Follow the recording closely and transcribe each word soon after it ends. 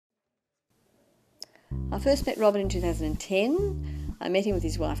I first met Robert in 2010. I met him with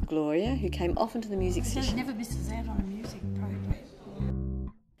his wife Gloria, who came often to the music session. He never misses out on a music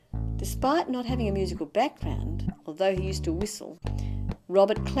program. Despite not having a musical background, although he used to whistle,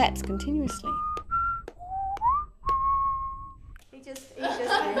 Robert claps continuously. He just gets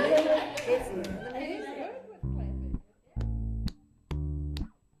in the music.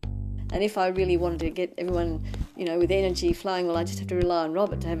 And if I really wanted to get everyone, with energy flowing, well, I just have to rely on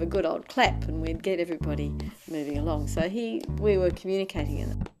Robert to have a good old clap, and we'd get everybody moving along. So we were communicating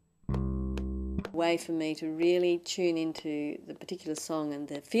in a way for me to really tune into the particular song and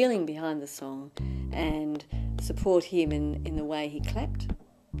the feeling behind the song, and support him in the way he clapped.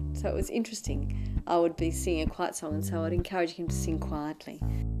 So it was interesting. I would be singing a quiet song, and so I'd encourage him to sing quietly.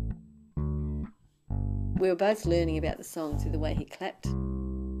 We were both learning about the song through the way he clapped.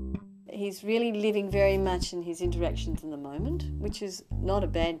 He's really living very much in his interactions in the moment, which is not a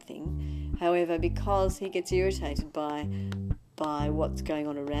bad thing. However, because he gets irritated by what's going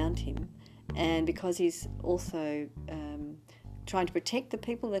on around him, and because he's also trying to protect the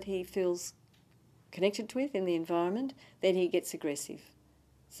people that he feels connected with in the environment, then he gets aggressive.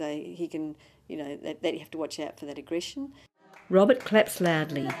 So he can, that you have to watch out for that aggression. Robert claps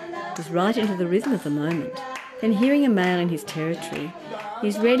loudly, is right into the rhythm of the moment. Then, hearing a male in his territory,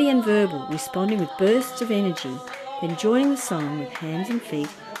 he's ready and verbal, responding with bursts of energy. Then, joining the song with hands and feet,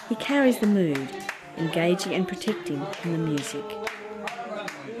 he carries the mood, engaging and protecting in the music.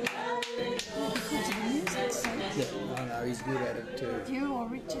 Yeah, I know, he's good at it too. You or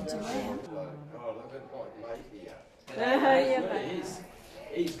Richard's around.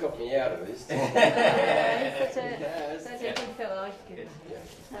 He's got me out of this. He's such a good fellow.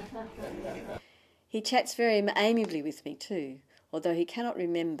 He chats very amiably with me too, although he cannot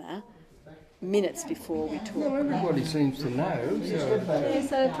remember minutes before we talk. Well, everybody seems to know.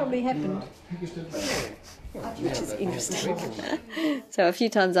 So it probably happened, which is interesting. So a few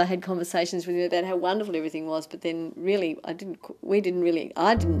times I had conversations with him about how wonderful everything was, but then really I didn't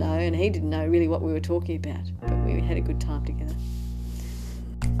know, and he didn't know really what we were talking about, but we had a good time together.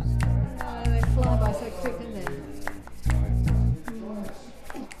 Oh, they fly by so quick, don't they?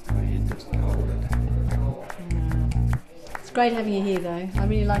 It's great having you here, though. I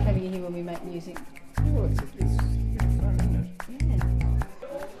really like having you here when we make music. Oh, it's fun, isn't it? Yeah.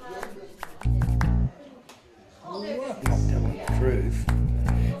 Not telling the truth,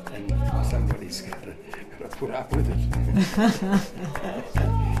 and somebody's got to put up with it.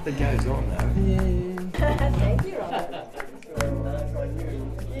 It goes on, though. Yeah. Thank you, Robert.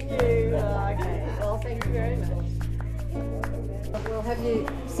 Okay. Well, thank you very much. We'll have you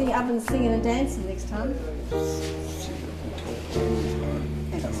up and singing and dancing next time.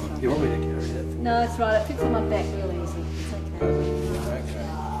 You want me to carry that? No, it's right. It fits on my back real easy. It's okay. Okay.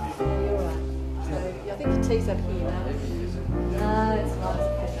 You're all right. So I think your tea's up here now. No, it's light.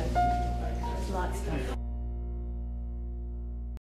 It's light stuff.